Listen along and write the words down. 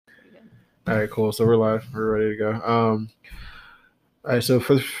All right, cool. So we're live. We're ready to go. All right. So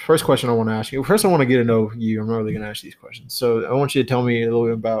for the first question, I want to ask you. First, I want to get to know you. I'm not really going to ask these questions. So I want you to tell me a little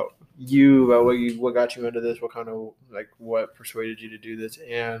bit about you, about what got you into this, what kind of like what persuaded you to do this,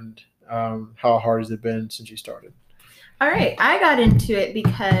 and how hard has it been since you started? All right, I got into it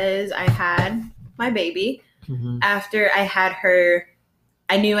because I had my baby. Mm-hmm. After I had her,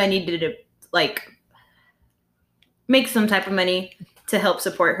 I knew I needed to like make some type of money to help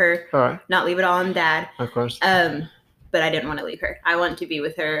support her, All right. not leave it all on dad. Of course. But I didn't want to leave her. I wanted to be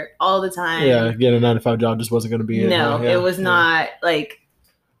with her all the time. Yeah, getting a 9 to 5 job just wasn't going to be it. No, huh? Yeah, it was not like,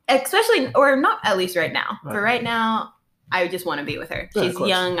 especially, or not at least right now. Right. For right now, I just want to be with her. Yeah, She's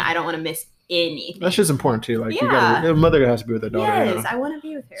young. I don't want to miss anything. That's just important too. Like, Yeah. a mother has to be with their daughter. Yes, I want to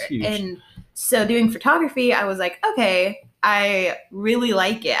be with her. And so doing photography, I was like, okay, I really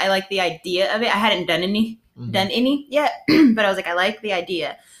like it. I like the idea of it. I hadn't done any yet, but I was like, I like the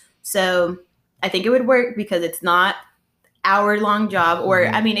idea. So I think it would work because it's not hour-long job, or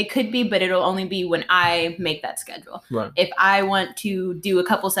I mean, it could be, but it'll only be when I make that schedule. Right. If I want to do a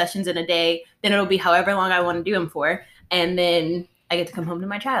couple sessions in a day, then it'll be however long I want to do them for, and then I get to come home to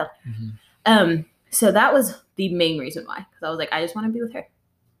my child. So that was the main reason why, because I was like, I just want to be with her.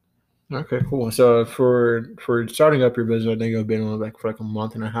 Okay, cool. So for starting up your business, I think you've been on for like a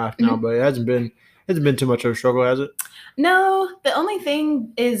month and a half now, but it hasn't been too much of a struggle, has it? No, the only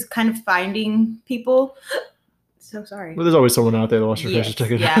thing is kind of finding people. So sorry. Well, there's always someone out there that wants your picture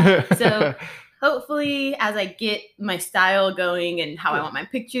taken. Yeah. So hopefully, as I get my style going and how I want my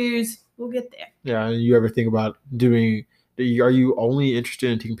pictures, we'll get there. Yeah. And you ever think about doing? Are you only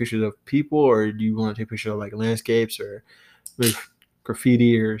interested in taking pictures of people, or do you want to take pictures of like landscapes or maybe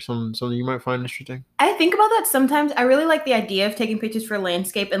graffiti or something you might find interesting? I think about that sometimes. I really like the idea of taking pictures for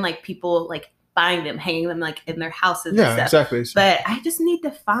landscape and like people like buying them, hanging them like in their houses. Yeah, and stuff. Exactly. But I just need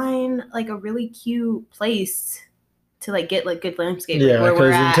to find like a really cute place to like get like good landscape. Yeah, like,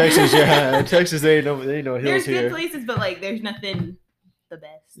 because in Texas they know hills. There's here. good places, but like there's nothing the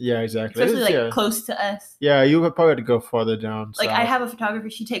best. Yeah, exactly. Especially like close to us. Yeah, you would probably have to go farther down. Like I have a photographer.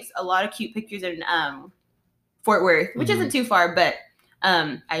 She takes a lot of cute pictures in Fort Worth, which isn't too far, but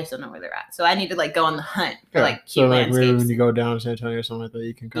I just don't know where they're at. So I need to like go on the hunt for like cute landscapes. Maybe when you go down to San Antonio or something like that,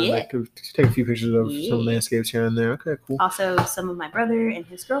 you can kind of like take a few pictures of some landscapes here and there. Okay, cool. Also, some of my brother and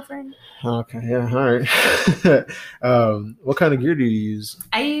his girlfriend. Okay, yeah, all right. What kind of gear do you use?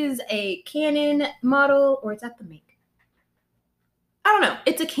 I use a Canon model, or it's at the make. I don't know.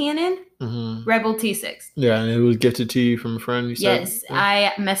 It's a Canon Rebel T6. Yeah, and it was gifted to you from a friend, you said? Yes, yeah.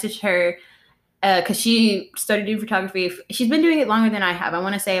 I messaged her because she started doing photography. She's been doing it longer than I have. I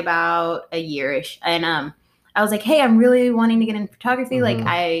want to say about a year-ish. And I was like, hey, I'm really wanting to get into photography. Like,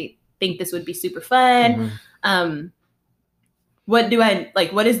 I think this would be super fun. What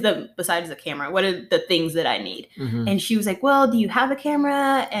is besides the camera, what are the things that I need? And she was like, well, do you have a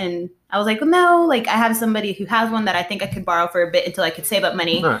camera? And I was like, well, no, like I have somebody who has one that I think I could borrow for a bit until I could save up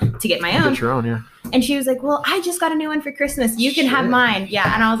money to get my own. Get your own, yeah. And she was like, well, I just got a new one for Christmas. You can have mine.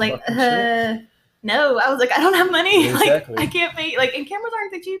 Yeah. And I was like, no. I was like, I don't have money. Exactly. Like I can't pay. Like, and cameras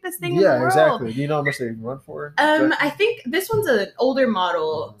aren't the cheapest thing in the world. Yeah, exactly. Do you know how much they run for? I think this one's an older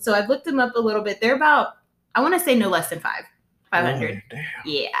model. So I've looked them up a little bit. They're about, I want to say no less than 500. Oh,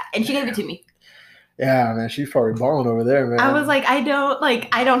 yeah. And she gave it to me. Yeah, man, she's probably balling over there, man. I was like, I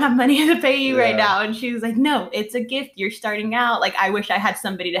don't have money to pay you right now. And she was like, no, it's a gift. You're starting out. Like, I wish I had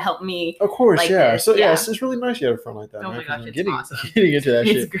somebody to help me. Of course, like yeah. This. So yeah, it's really nice you have a friend like that. Oh man, my gosh, it's awesome. Getting into that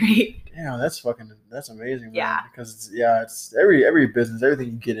shit. It's great. Yeah, that's amazing, man. Yeah. Because it's every business, everything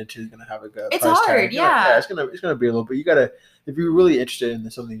you get into is gonna have a good it's price hard, tag. yeah. It's gonna be a little bit. You gotta, if you're really interested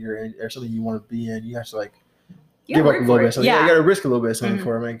in something you're in or something you want to be in, you have to like give up a little bit. So you gotta risk a little bit of something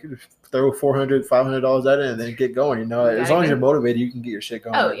for it. I mean, throw $400, $500 at it and then get going. You know, as long as you're motivated, you can get your shit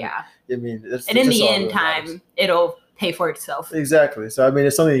going. Oh yeah. I mean, and in the end time, it'll pay for itself. Exactly. So I mean,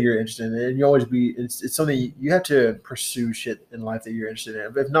 it's something that you're interested in, and you always be. It's something you have to pursue shit in life that you're interested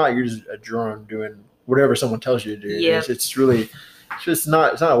in. If not, you're just a drone doing whatever someone tells you to do. Yeah. It's really, it's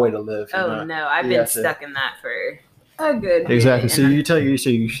not a way to live. Oh no, I've been stuck in that for a good bit. Exactly. So you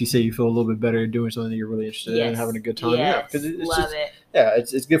say you feel a little bit better doing something that you're really interested in and having a good time. Yes. Yeah, because Love it. Yeah,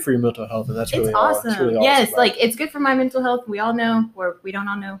 it's good for your mental health, and that's really awesome. It's really yes, like it's good for my mental health. We all know, or we don't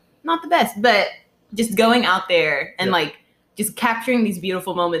all know, not the best, but just going out there and like just capturing these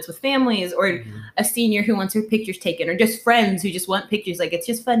beautiful moments with families, or a senior who wants her pictures taken, or just friends who just want pictures. Like it's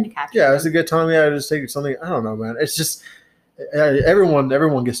just fun to capture. Yeah, it's a good time. Yeah, just take something. I don't know, man. It's just everyone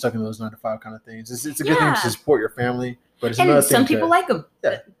gets stuck in those 9 to 5 kind of things. It's a good thing to support your family, but it's another thing. Some people like them.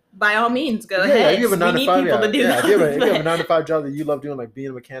 Yeah. by all means, go ahead. If you have a 9 to 5, to do if you have a 9 to 5 job that you love doing, like being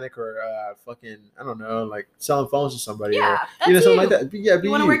a mechanic or fucking, I don't know, like selling phones to somebody, or something like that. Yeah,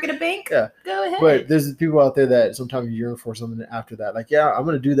 you want to work at a bank? Yeah, go ahead. But there's people out there that sometimes yearn for something after that. Like, yeah, I'm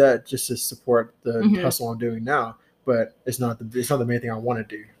gonna do that just to support the hustle I'm doing now, but it's not the main thing I want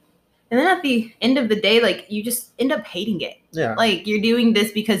to do. And then at the end of the day, like, you just end up hating it. Yeah. Like, you're doing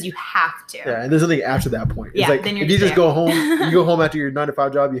this because you have to. Yeah, and there's nothing after that point. It's like, then if you just go home, you go home after your 9 to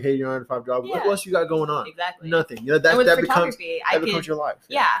 5 job, you hate your 9 to 5 job, what else you got going on? Exactly. Nothing. You know, that becomes your life.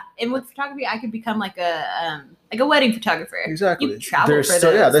 Yeah. And with photography, I could become like a wedding photographer. Exactly. You travel for those.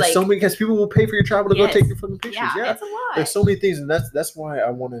 Yeah, there's so many, because people will pay for your travel to go take your fucking pictures. Yeah, it's a lot. There's so many things, and that's why I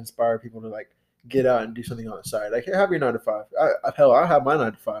want to inspire people to, like, get out and do something on the side. Like, have your 9 to 5. I have my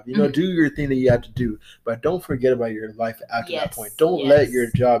 9 to 5. You know, do your thing that you have to do, but don't forget about your life after that point. Don't let your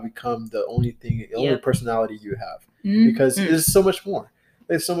job become the only thing, the only personality you have, because there's so much more.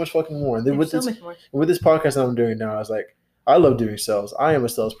 There's so much fucking more. And then with this podcast that I'm doing now, I was like, I love doing sales. I am a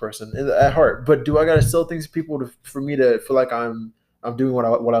salesperson at heart, but do I gotta sell things to people for me to feel like I'm doing what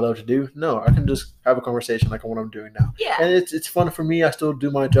I love to do? No, I can just have a conversation like what I'm doing now. Yeah. And it's fun for me. I still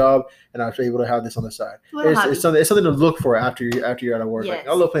do my job, and I'm able to have this on the side. It's something to look for after you're out of work. Yes. Like,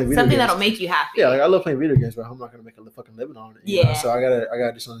 I love playing video games. Something that'll make you happy. Yeah, like, I love playing video games, but I'm not gonna make a fucking living on it. You know? So I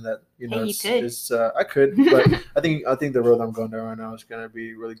gotta do something that, you know, I could, but I think the road I'm going down right now is gonna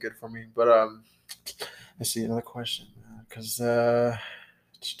be really good for me. But let's see, another question, because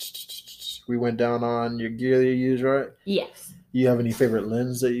we went down on your gear that you use, right? Yes. You have any favorite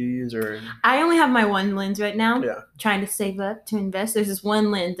lens that you use, or? I only have my one lens right now. Yeah. Trying to save up to invest. There's this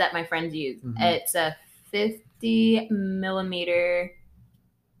one lens that my friends use. It's a 50 millimeter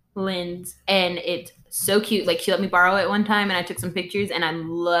lens, and it's so cute. Like, she let me borrow it one time, and I took some pictures, and I'm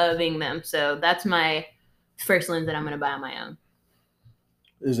loving them. So that's my first lens that I'm going to buy on my own.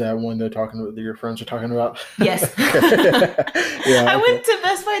 Is that one that your friends are talking about? Yes. I went to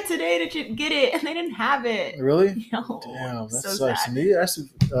Best Buy today to get it, and they didn't have it. Really? No. Damn, that so sucks. sad. Maybe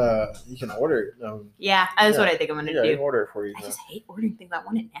you can order it. That's what I think I'm gonna do. You can order it for you. I just hate ordering things. I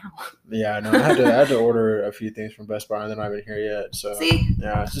want it now. Yeah, no, I had to order a few things from Best Buy, and they're not even here yet. So see,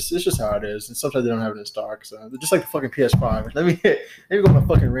 yeah, it's just how it is. And sometimes they don't have it in stock. So just like the fucking PS5. Let me go on a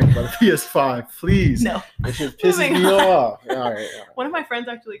fucking rant about the PS5, please. No, it just pisses me off. All right. One of my friends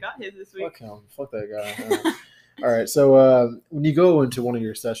actually got his this week. Fuck him. Fuck that guy. All right. So when you go into one of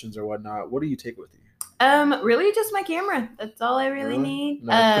your sessions or whatnot, what do you take with you? Really just my camera. That's all I really need.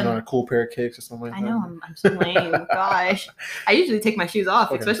 Put on a cool pair of kicks or something like that. I know, I'm so lame. Gosh. I usually take my shoes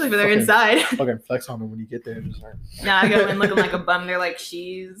off, especially if they're inside. Fucking flex on them when you get there. Just like, I go in looking like a bum. They're like,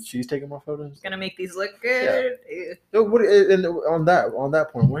 she's taking more photos. Gonna make these look good. Yeah. And on that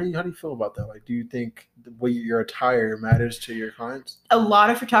point, how do you feel about that? Like, do you think the way your attire matters to your clients? A lot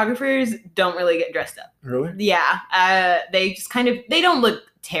of photographers don't really get dressed up. Really? Yeah. They just they don't look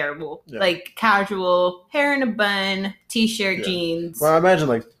terrible. Yeah. Like, casual, hair in a bun, t-shirt, jeans. Well, I imagine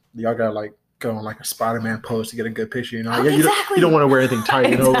like y'all gotta like go on like a Spider-Man pose to get a good picture, you know? Exactly. You don't want to wear anything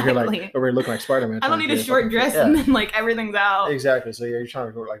tight, you know, over here looking like Spider-Man. I don't need a short dress and then like everything's out. Exactly. So you're trying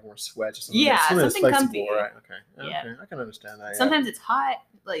to go like more sweats or something. Yeah, something comfy. Right. Okay. Yeah. Okay. I can understand that. Sometimes it's hot.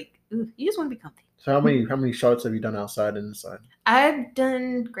 Like, you just want to be comfy. So how many shots have you done outside and inside? I've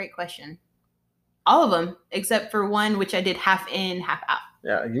done, great question, all of them except for one which I did half in, half out.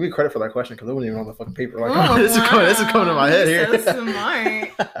 Yeah, give me credit for that question because it wasn't even on the fucking paper. Like, this is coming to my head here. So smart.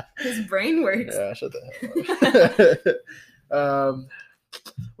 His brain works. Yeah, shut the hell up.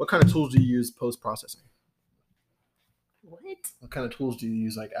 What kind of tools do you use post-processing? What kind of tools do you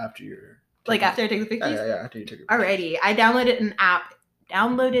use like after you're... Like after I take the pictures? Yeah, after you take it. Alrighty. I downloaded an app.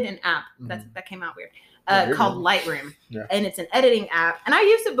 That came out weird. Called Lightroom. Yeah. And it's an editing app. And I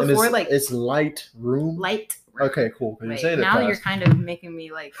used it before. It's Lightroom? Lightroom. Okay, cool. Now you're kind of making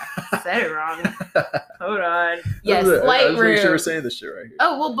me like I said it wrong. Hold on. Yes, Lightroom. I'm pretty sure we're saying this shit right here.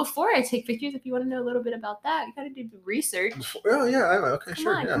 Oh, well, before I take pictures, if you want to know a little bit about that, you got to do the research. Okay,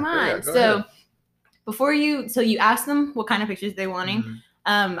 sure. Come on. So before you ask them what kind of pictures they're wanting.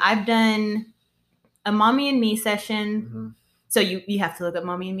 I've done a mommy and me session. So you have to look up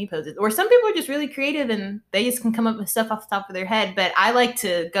mommy and me poses. Or some people are just really creative and they just can come up with stuff off the top of their head. But I like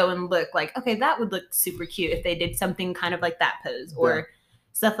to go and look like, okay, that would look super cute if they did something kind of like that pose or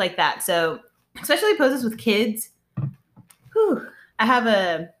stuff like that. So especially poses with kids.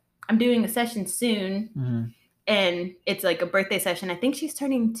 I'm doing a session soon and it's like a birthday session. I think she's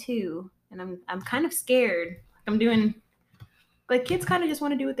turning 2 and I'm kind of scared. I'm doing, like, kids kind of just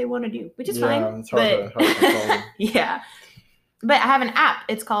want to do what they want to do, which is fine. It's hard to yeah. But I have an app.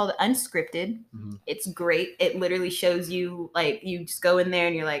 It's called Unscripted. Mhm. It's great. It literally shows you, like, you just go in there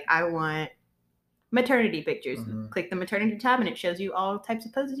and you're like, I want maternity pictures. Mhm. Click the maternity tab and it shows you all types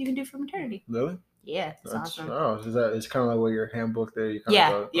of poses you can do for maternity. Really? Yeah, it's awesome. Oh, is that? It's kind of like what your handbook there. You kind Yeah.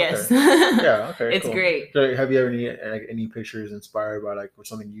 of go, Yes. Okay. Yeah. Okay. It's cool. great. So have you ever any pictures inspired by like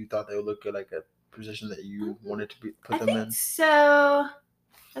something you thought they would look good, like a position that you wanted to put them in? So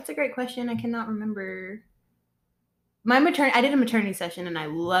that's a great question. I cannot remember. I did a maternity session and I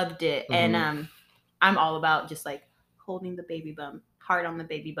loved it. Mhm. And I'm all about just like holding the baby bump, heart on the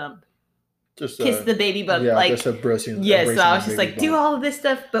baby bump, Just kiss the baby bump. Yeah, like, just embracing. Yes, so I was just like, do all of this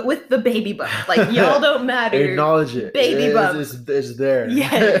stuff, but with the baby bump. Like, y'all don't matter. Acknowledge it. Baby bump. It's there.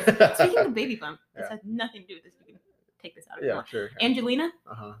 Yes. Speaking of baby bump, this has nothing to do with this. You can take this out. Yeah, sure. Angelina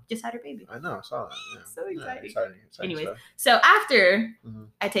just had her baby. I know, I saw that. Yeah. So exciting. Exciting Anyways, stuff. so after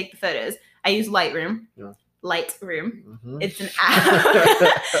I take the photos, I use Lightroom. Yeah. Lightroom. Mm-hmm. It's an app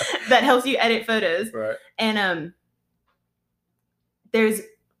that helps you edit photos. Right. And there's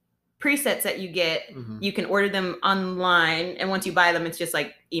presets that you get. You can order them online, and once you buy them, it's just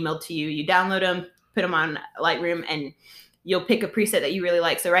like emailed to you. You download them, put them on Lightroom, and you'll pick a preset that you really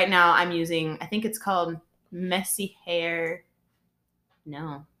like. So right now I'm using, I think it's called Messy Hair.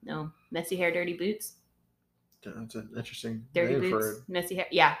 No, Messy Hair, Dirty Boots. That's an interesting Dirty name Boots, for Messy Hair.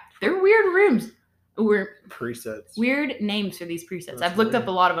 Yeah, they're weird rooms. Presets. Weird names for these presets. That's I've looked weird. up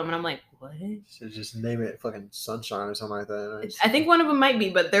a lot of them, and I'm like, what? So just name it fucking Sunshine or something like that. I think one of them might be,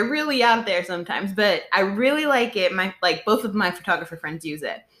 but they're really out there sometimes. But I really like it. Both of my photographer friends use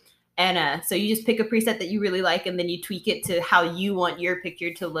it. And so you just pick a preset that you really like, and then you tweak it to how you want your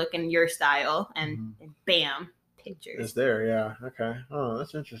picture to look and your style, and bam, pictures. It's there, yeah. Okay. Oh,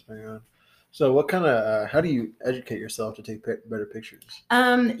 that's interesting. So what kind of, how do you educate yourself to take better pictures?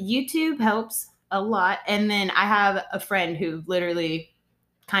 YouTube helps a lot. And then I have a friend who literally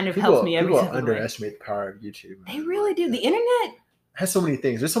kind of helps me every People single underestimate the power of YouTube. They really do. The internet has so many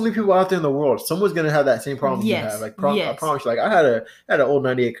things. There's so many people out there in the world. Someone's gonna have that same problem you have. Like, I promise you. Like, I had an old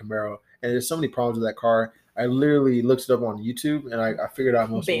 '98 Camaro, and there's so many problems with that car. I literally looked it up on YouTube, and I figured out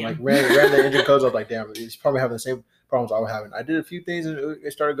most of them. Like, ran the engine codes. I was like, damn, it's probably having the same problems I was having. I did a few things, and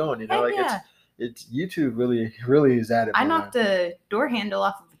it started going. You know, it's YouTube really is at it. I knocked a door handle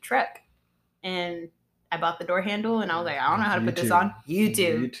off of a truck, and I bought the door handle, and I was like, I don't know how to put this on.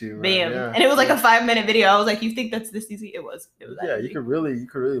 YouTube, bam, yeah. And it was like a 5-minute video. I was like, you think that's this easy? It was. Yeah, easy. You could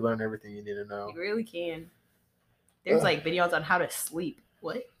really learn everything you need to know. You really can. There's like videos on how to sleep.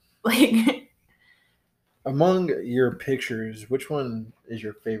 What? Like, among your pictures, which one is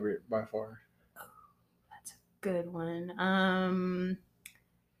your favorite by far? Oh, that's a good one.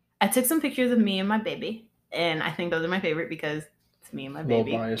 I took some pictures of me and my baby, and I think those are my favorite because it's me and my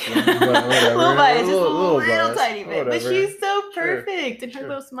baby. A little biased, just a little tiny bit. But she's so perfect, and her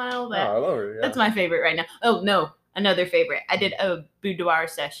little smile. I love her. Yeah. That's my favorite right now. Oh no, another favorite. I did a boudoir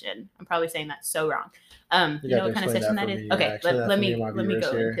session. I'm probably saying that so wrong. You know what kind of session that is? Okay, let me go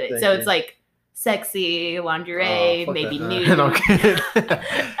into it. So it's like sexy lingerie, maybe nude.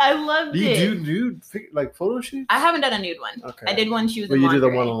 I loved it. Do you do nude like photo shoots? I haven't done a nude one. Okay. I did one. She was in lingerie. You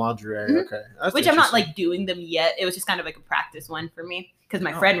did the one on lingerie. Okay. That's which I'm not like doing them yet. It was just kind of like a practice one for me because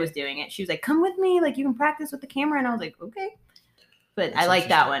my friend was doing it. She was like, "Come with me, like you can practice with the camera," and I was like, "Okay." But I like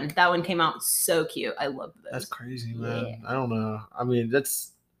that one. That one came out so cute. I love those. That's crazy, man. Yeah. I don't know. I mean,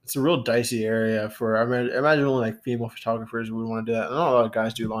 it's a real dicey area for. I mean, imagine only like female photographers would want to do that. And not a lot of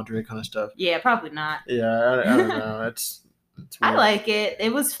guys do lingerie kind of stuff. Yeah, probably not. Yeah, I don't know. It's I like it.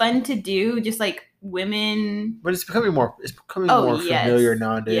 It was fun to do. Just like women. But it's becoming more. It's becoming more familiar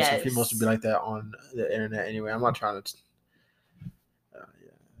nowadays. Yes. So females to be like that on the internet anyway. I'm not trying to.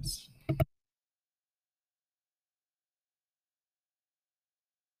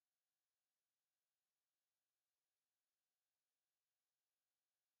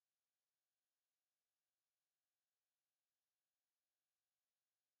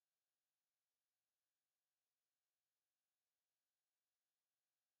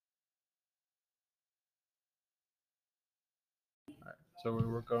 So we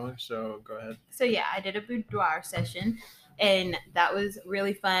were going, so go ahead. So yeah, I did a boudoir session, and that was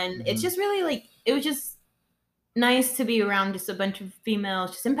really fun. Mm-hmm. It's just really like, it was just nice to be around just a bunch of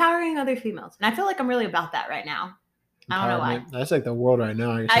females, just empowering other females. And I feel like I'm really about that right now. I don't know why. That's like the world right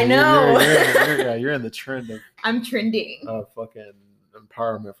now. I know. You're in the trend of. I'm trending. Of fucking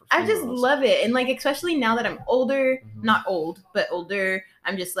empowerment for females. I just love it. And like, especially now that I'm older, not old, but older,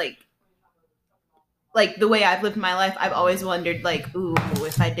 I'm just like the way I've lived my life, I've always wondered, like, ooh,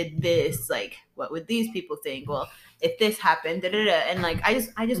 if I did this, like, what would these people think? Well, if this happened, and like I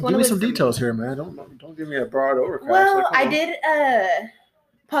just want to give me some details here, man. Don't give me a broad overcast. Well, I did a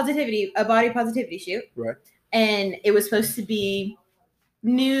body positivity shoot, right? And it was supposed to be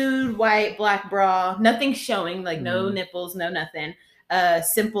nude, white, black bra, nothing showing, like no nipples, no nothing.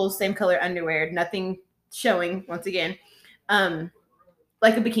 Simple, same color underwear, nothing showing. Once again,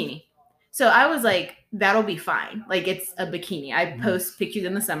 like a bikini. So I was like, that'll be fine. Like it's a bikini. I post pictures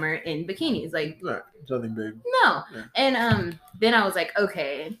in the summer in bikinis. Like nothing big. No. Yeah. And then I was like,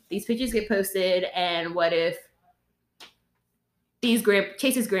 okay, these pictures get posted, and what if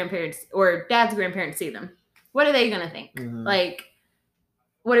Chase's grandparents or Dad's grandparents see them? What are they gonna think? Like,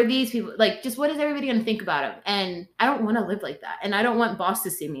 what are these people like? Just what is everybody gonna think about him? And I don't want to live like that, and I don't want Boss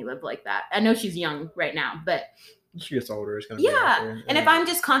to see me live like that. I know she's young right now, but she gets older. It's gonna be and if I'm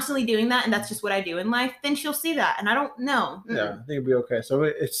just constantly doing that, and that's just what I do in life, then she'll see that, and I don't know. Yeah, I think it'll be okay. So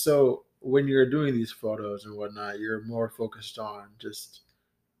it's so when you're doing these photos and whatnot, you're more focused on just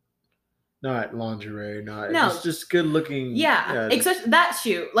not lingerie, just good looking. Yeah, especially that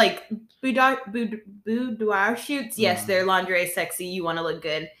shoot, like boudoir shoots. Yes, they're lingerie, sexy. You want to look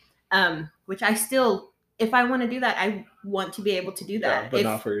good. Which I still. If I want to do that, I want to be able to do that. Yeah, but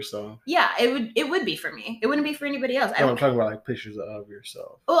not for yourself. Yeah, it would be for me. It wouldn't be for anybody else. I'm talking about like pictures of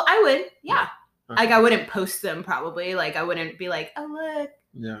yourself. Well, I would. Yeah. Okay. Like I wouldn't post them probably. Like I wouldn't be like, oh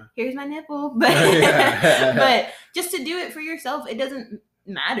look, here's my nipple. But but just to do it for yourself, it doesn't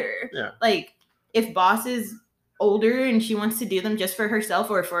matter. Yeah. Like if Boss is older and she wants to do them just for herself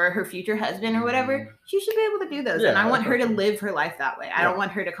or for her future husband or whatever, she should be able to do those. And I want her to live her life that way. I don't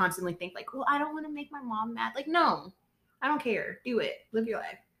want her to constantly think like, well, I don't want to make my mom mad. Like, no, I don't care. Do it. Live your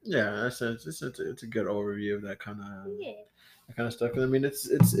life. Yeah, it's a good overview of that kind of stuff. I mean, it's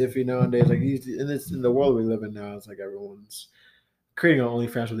iffy nowadays. Like in the world we live in now, it's like everyone's creating an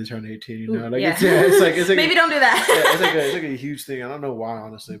OnlyFans when they turn 18. You know, like it's like maybe don't do that. It's like a huge thing. I don't know why,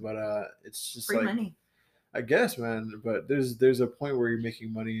 honestly, but it's just free like money. I guess, man, but there's a point where you're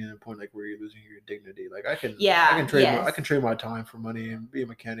making money and a point like where you're losing your dignity. Like I can trade my time for money and be a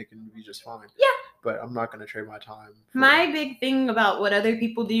mechanic and be just fine. Yeah. But I'm not gonna trade my time. My big thing about what other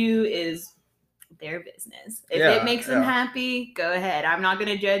people do is their business. If it makes them happy, go ahead. I'm not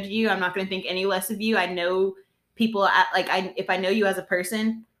gonna judge you. I'm not gonna think any less of you. I know people if I know you as a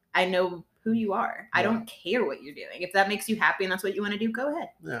person, I know who you are. I don't care what you're doing. If that makes you happy and that's what you want to do, go ahead.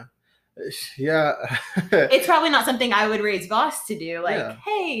 Yeah. Yeah. It's probably not something I would raise Boss to do. Like,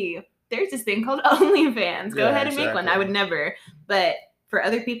 hey, there's this thing called OnlyFans. Go ahead and make one. I would never. But for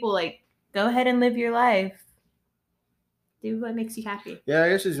other people, like, go ahead and live your life. Do what makes you happy. Yeah, I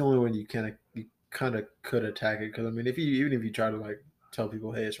guess it's the only one you kind of could attack it. Because I mean, even if you try to like tell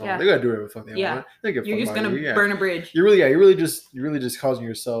people, hey, it's wrong, they gotta do whatever the fuck they want. You're just gonna burn a bridge. You're really just causing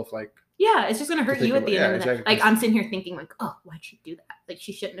yourself like. Yeah, it's just gonna hurt you at the end of the day. Like I'm sitting here thinking, like, oh, why'd she do that? Like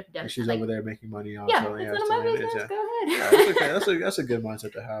she shouldn't have done. She's over there making money on. Yeah, it's none of my business. Go ahead. That's okay. That's a good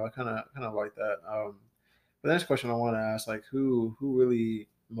mindset to have. I kind of like that. The next question I want to ask, like, who really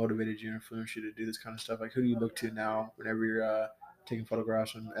motivated you and influenced you to do this kind of stuff? Like, who do you look to now whenever you're taking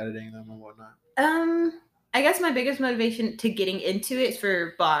photographs and editing them and whatnot? I guess my biggest motivation to getting into it is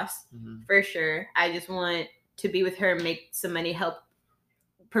for Boss, for sure. I just want to be with her, make some money, help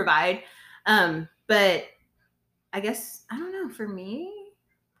provide. But I guess, I don't know, for me, ?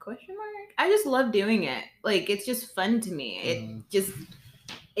 I just love doing it. Like, it's just fun to me.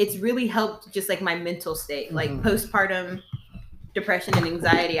 It's really helped just like my mental state, like postpartum depression and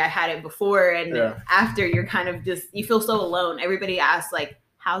anxiety. I had it before and after you're kind of you feel so alone. Everybody asks like,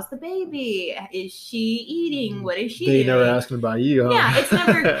 how's the baby? Is she eating? What is she doing? They never asking about you, huh? Yeah, it's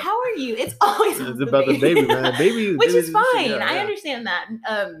never, how are you? It's always about the baby, man. Baby, which is fine. I understand that.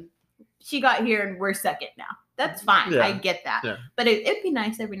 She got here and we're second now. That's fine. I get that. Yeah. But it'd be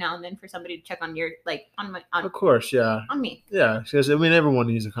nice every now and then for somebody to check on your, like, on of course, yeah. On me. Yeah, because I mean, everyone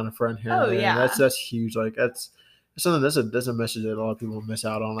needs a kind of friend here. Oh, yeah. That's huge. Like, that's something, that's a message that a lot of people miss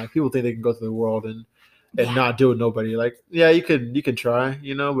out on. Like, people think they can go through the world and not deal with nobody. Like, yeah, you can try,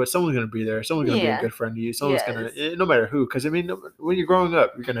 you know, but someone's gonna be there. Someone's gonna be a good friend to you. Someone's gonna, no matter who. Because I mean, when you're growing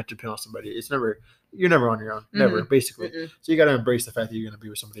up, you're gonna have to depend on somebody. You're never on your own, never, basically. Mm-mm. So you gotta embrace the fact that you're gonna be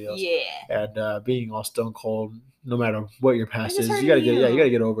with somebody else. Yeah. And being all stone cold, no matter what your past is, you gotta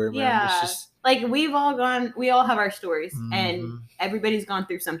get over it, man. Yeah. It's just like we all have our stories, and everybody's gone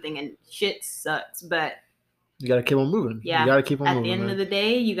through something, and shit sucks, but. You gotta keep on moving. Yeah. You gotta keep on moving. At the end of the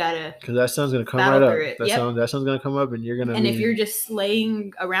day, you gotta. Because that sun's gonna come right up. That sun's gonna come up, and you're gonna. And if you're just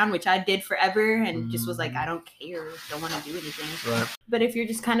laying around, which I did forever, and just was like, I don't care, don't want to do anything. Right. But if you're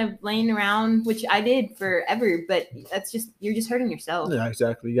just kind of laying around, which I did forever, but you're just hurting yourself. Yeah,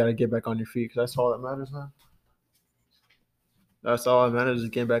 exactly. You gotta get back on your feet because that's all that matters, man. That's all that matters is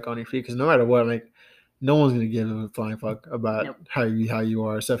getting back on your feet. Because no matter what, like, no one's gonna give a flying fuck about how you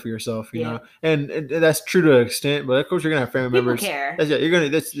are, except for yourself, you know. And that's true to an extent, but of course you're gonna have family members. Care. You're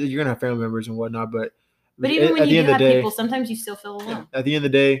gonna have family members and whatnot. But even when you do have people, sometimes you still feel alone. At the end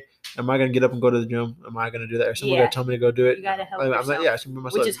of the day, am I gonna get up and go to the gym? Am I gonna do that? Or someone gonna tell me to go do it? You gotta help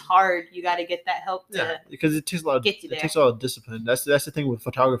yourself. Which is hard. You gotta get that help because it takes a lot. It takes a lot of discipline. That's the thing with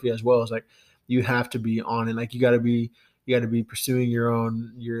photography as well. Is like you have to be on it. Like you gotta be pursuing your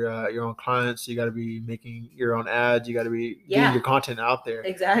own clients. You got to be making your own ads. You got to be getting your content out there.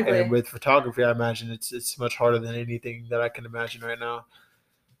 Exactly. And with photography, I imagine it's much harder than anything that I can imagine right now.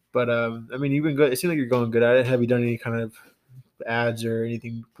 But I mean, you've been good. It seems like you're going good at it. Have you done any kind of ads or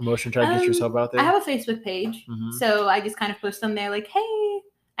anything promotion try to get yourself out there? I have a Facebook page, so I just kind of post on there like, hey,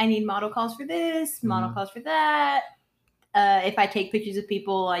 I need model calls for this, model calls for that. If I take pictures of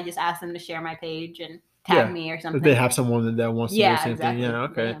people, I just ask them to share my page and tag me or something. If they have someone that wants to do the same thing. Yeah,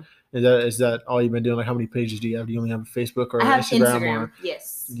 okay. Yeah. Is that all you've been doing? Like, how many pages do you have? Do you only have a Facebook or Instagram? Or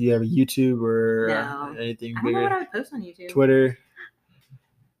yes. Do you have a YouTube or anything bigger? I don't know what I would post on YouTube. Twitter.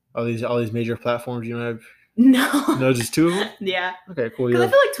 All these major platforms you don't have? No, just two of them? Yeah. Okay, cool. Because I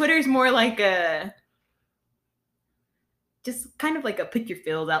feel like Twitter is more like just kind of like a put your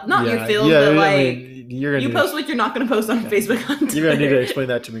feels out. Not your feels, but like I mean, you post what you're not going to post on Facebook. On Twitter. You're going to need to explain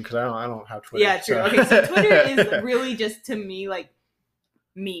that to me because I don't have Twitter. Yeah, true. So. Okay, so Twitter is really just to me like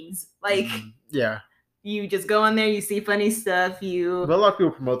memes. Like you just go on there, you see funny stuff. But a lot of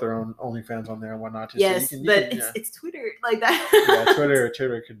people promote their own OnlyFans on there and whatnot. Yes, so it's Twitter like that. Yeah,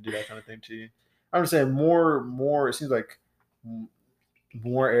 Twitter could do that kind of thing to you. I'm just saying more. It seems like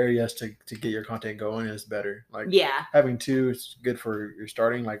more areas to get your content going is better. Like having two is good for your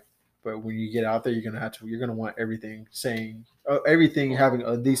starting. Like, but when you get out there, you're gonna want everything having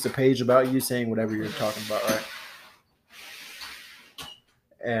at least a page about you saying whatever you're talking about, right?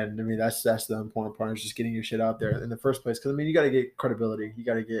 And I mean that's the important part is just getting your shit out there in the first place. Because I mean you got to get credibility. You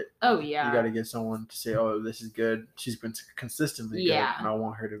got to get you got to get someone to say, oh, this is good. She's been consistently good, and I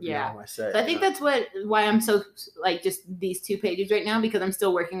want her to be on my set. So I think that's why I'm so like just these two pages right now because I'm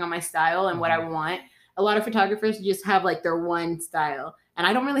still working on my style and what I want. A lot of photographers just have like their one style, and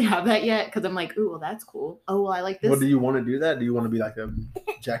I don't really have that yet because I'm like, ooh, well that's cool. Oh, well I like this. What do you want to do? That do you want to be like a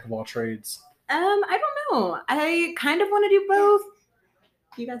jack of all trades? I don't know. I kind of want to do both.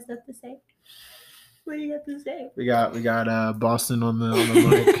 You got stuff to say? What do you got to say? We got Boston on the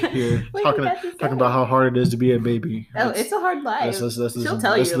mic here talking about how hard it is to be a baby. It's a hard life. She'll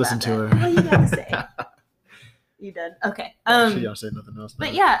tell you. Let's listen to her. What do you got to say? You done? Okay. She don't say nothing else.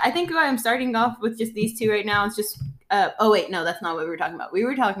 But yeah, I think I'm starting off with just these two right now. It's just. Oh wait, no, that's not what we were talking about. We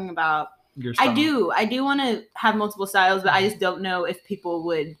were talking about. Your style. I do want to have multiple styles, but I just don't know if people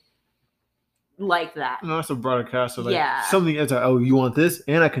would. Like that. No, that's a broader cast. So like something is like, oh, you want this,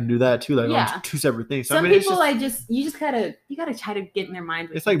 and I can do that too. Like on two separate things. So, some people you gotta try to get in their mind.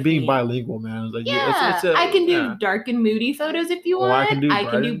 It's like being bilingual, man. Like I can do dark and moody photos if you want. I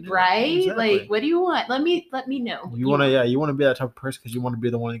can do bright. Exactly. Like, what do you want? Let me know. You want to be that type of person because you want to be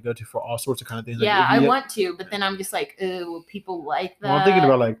the one to go to for all sorts of kind of things. Yeah, I want to, but then I'm just like, will people like that? Well, I'm thinking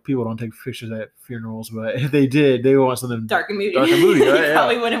about like people don't take pictures at funerals, but if they did, they would want something dark and moody. Right? You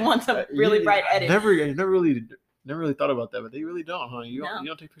probably wouldn't want some really bright edit. I never really thought about that, but they really don't, huh? You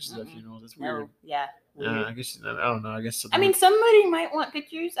don't take pictures at funerals. It's weird. Yeah. I guess I don't know. I guess. I mean, somebody might want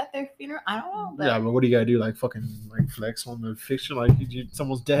pictures at their funeral. I don't know. But... but what do you gotta do? Like fucking like flex on the picture? Like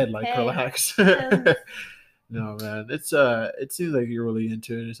someone's dead? Like relax. No, man. It seems like you're really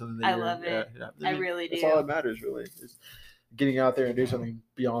into it or something. I love it. I really do. That's all that matters, really. It's getting out there and do something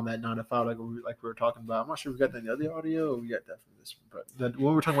beyond that 9 to 5, like we were talking about. I'm not sure if we got the other audio or we got that from this one, but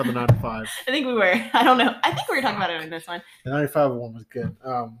when we were talking about the 9 to 5, I think we were. I don't know. I think we were talking about it in this one. The 9 to 5 one was good.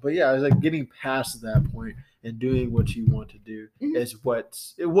 But yeah, it's like getting past that point and doing what you want to do is what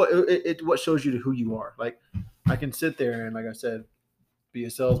shows you to who you are. Like I can sit there and, like I said, be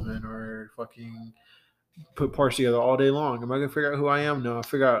a salesman or fucking put parts together all day long. Am I gonna figure out who I am? No, I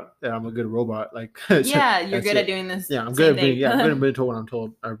figure out that I'm a good robot. Like you're good at doing this. Yeah, I'm good at being I'm good at told what I'm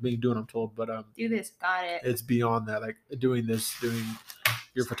told or doing what I'm told. But do this, got it. It's beyond that. Like doing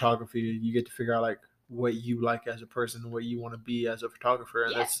your photography, you get to figure out like what you like as a person, what you want to be as a photographer,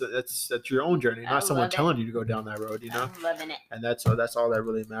 and that's your own journey, not someone telling you to go down that road. You know, I'm loving it. And that's all that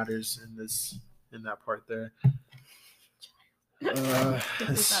really matters in that part there.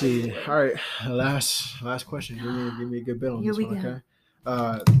 Let's see. All right, last question. Give me a good bit on this one,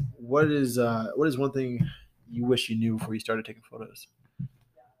 okay? What is one thing you wish you knew before you started taking photos?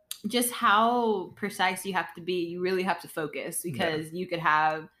 Just how precise you have to be. You really have to focus because you could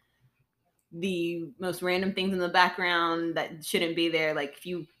have the most random things in the background that shouldn't be there. Like if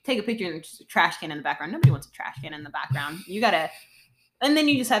you take a picture and there's just a trash can in the background, nobody wants a trash can in the background. You gotta, and then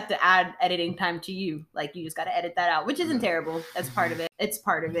you just have to add editing time to you. Like you just gotta edit that out, which isn't terrible. That's part of it. It's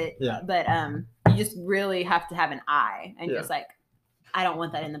part of it. Yeah. But you just really have to have an eye and just like, I don't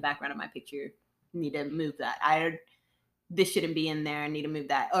want that in the background of my picture. Need to move that. This shouldn't be in there. I need to move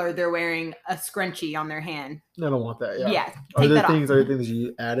that. Or they're wearing a scrunchie on their hand. I don't want that. Yeah. Are there things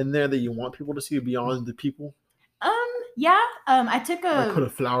you add in there that you want people to see beyond the people? Yeah. I took like put a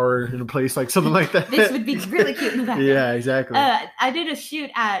flower in a place, like something like that. This would be really cute in the background. Yeah, exactly. I did a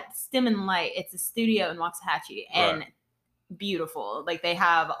shoot at Stem and Light. It's a studio in Waxahachie, and beautiful. Like they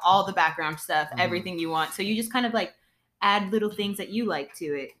have all the background stuff, everything you want. So you just kind of like add little things that you like to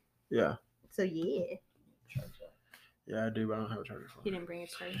it. Yeah. So yeah. Yeah, I do, but I don't have a charger for it. He didn't bring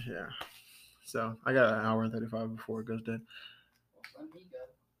his charger. Yeah. So I got an hour and 35 before it goes dead.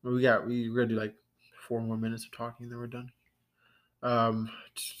 We're gonna do like 4 more minutes of talking, then we're done. And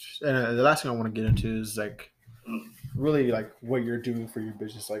the last thing I want to get into is like really like what you're doing for your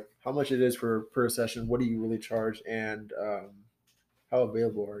business, like how much it is per session, what do you really charge, and how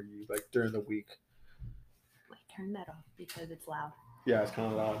available are you like during the week? Wait, turn that off because it's loud. Yeah, it's kind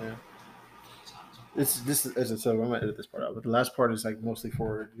of loud now. So I'm gonna edit this part out, but the last part is like mostly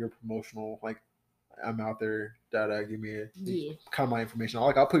for your promotional. Like I'm out there, data, give me kind of my information.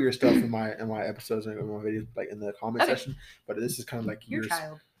 I'll put your stuff in my episodes and in my videos, like in the comment section. But this is kind of like your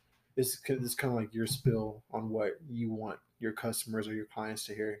child. This is kind of like your spill on what you want your customers or your clients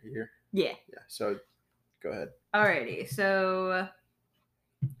to hear. Yeah. So go ahead. Alrighty. So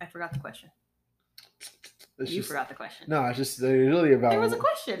I forgot the question. You forgot the question. No, it's just really about. There was a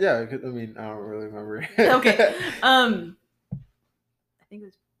question. Yeah, I mean, I don't really remember. Okay. I think it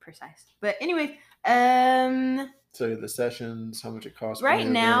was precise, but anyway. So the sessions, how much it costs? Right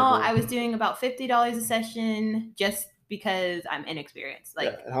now, I was doing about $50 a session, just because I'm inexperienced.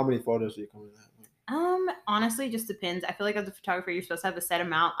 Like, and how many photos do you come with that? Honestly, it just depends. I feel like as a photographer, you're supposed to have a set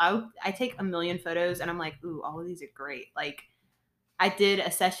amount. I take 1 million photos, and I'm like, ooh, all of these are great. Like. I did a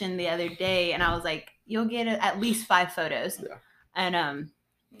session the other day and I was like, you'll get at least 5 photos. Yeah. And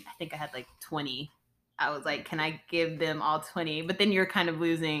I think I had like 20. I was like, can I give them all 20? But then you're kind of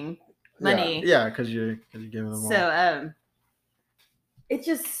losing money. Yeah, because you're giving them all. So it's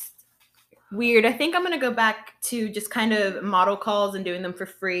just weird. I think I'm going to go back to just kind of model calls and doing them for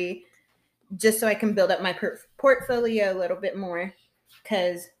free just so I can build up my portfolio a little bit more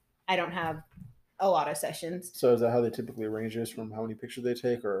because I don't have a lot of sessions. So is that how they typically arrange this, from how many pictures they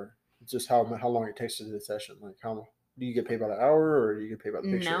take, or just how long it takes to do the session? Like how do you get paid by the hour, or do you get paid by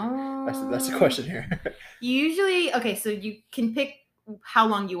the picture? No, that's the question here. Usually, okay, so you can pick how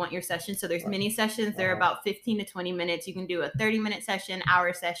long you want your session. So there's mini sessions. They're about 15 to 20 minutes. You can do a 30-minute session,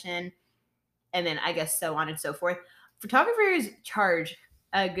 hour session, and then I guess so on and so forth. Photographers charge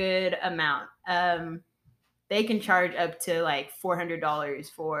a good amount. They can charge up to like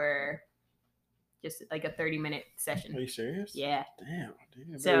 $400 for just like a 30-minute session. Are you serious? Yeah. Damn,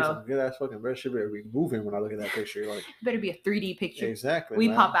 dude. So some good ass fucking bread should be moving when I look at that picture. Like, better be a 3D picture. Exactly. We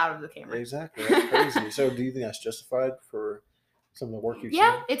pop out of the camera. Exactly. That's crazy. So do you think that's justified for some of the work you've seen?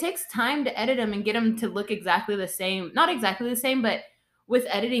 Seen? It takes time to edit them and get them to look exactly the same. Not exactly the same, but with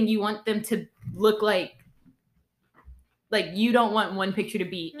editing, you want them to look like you don't want one picture to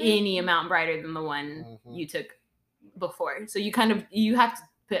be any amount brighter than the one you took before. So you have to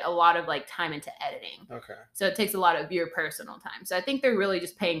put a lot of like time into editing. Okay. So it takes a lot of your personal time. So I think they're really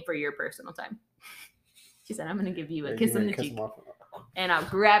just paying for your personal time. She said, I'm going to give you a kiss on the cheek and I'll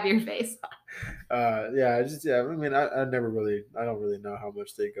grab your face. I mean, I don't really know how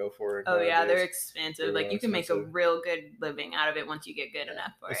much they go for. Oh yeah, they're expensive. Like you can make a real good living out of it once you get good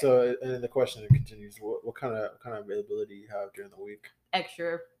enough for it. So, and the question continues: what kind of availability you have during the week?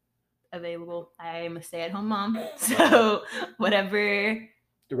 Extra available. I'm a stay-at-home mom, so whatever.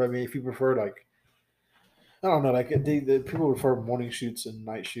 I mean, if you prefer, like, I don't know, like the people prefer morning shoots and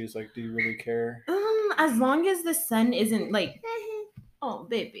night shoots. Like, do you really care? As long as the sun isn't like, oh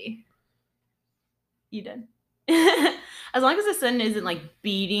baby, you done? As long as the sun isn't like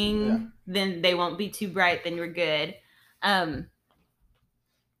beating, then they won't be too bright. Then you're good. A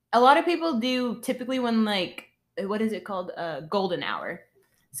lot of people do typically when like, what is it called? Golden hour.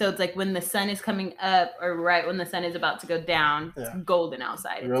 So it's like when the sun is coming up or right when the sun is about to go down, it's golden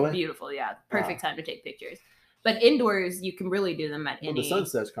outside. It's beautiful. Yeah. Perfect time to take pictures. But indoors, you can really do them at any. The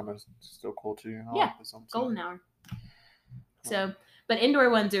sunset's coming. Still cool too. Like the golden hour. So, but indoor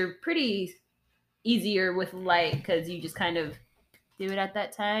ones are pretty easier with light because you just kind of do it at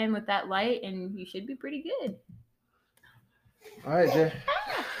that time with that light and you should be pretty good. All right, Jay.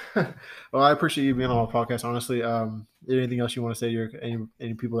 Well, I appreciate you being on my podcast. Honestly, anything else you want to say to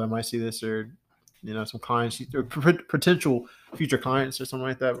any people that might see this, or some clients or potential future clients or something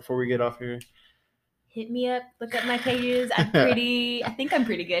like that before we get off here? Hit me up. Look up my pages. I think I'm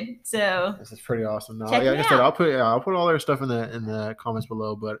pretty good. So this is pretty awesome. No, check like me I said, out. I'll put all their stuff in the comments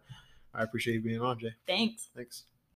below. But I appreciate you being on, Jay. Thanks. Thanks.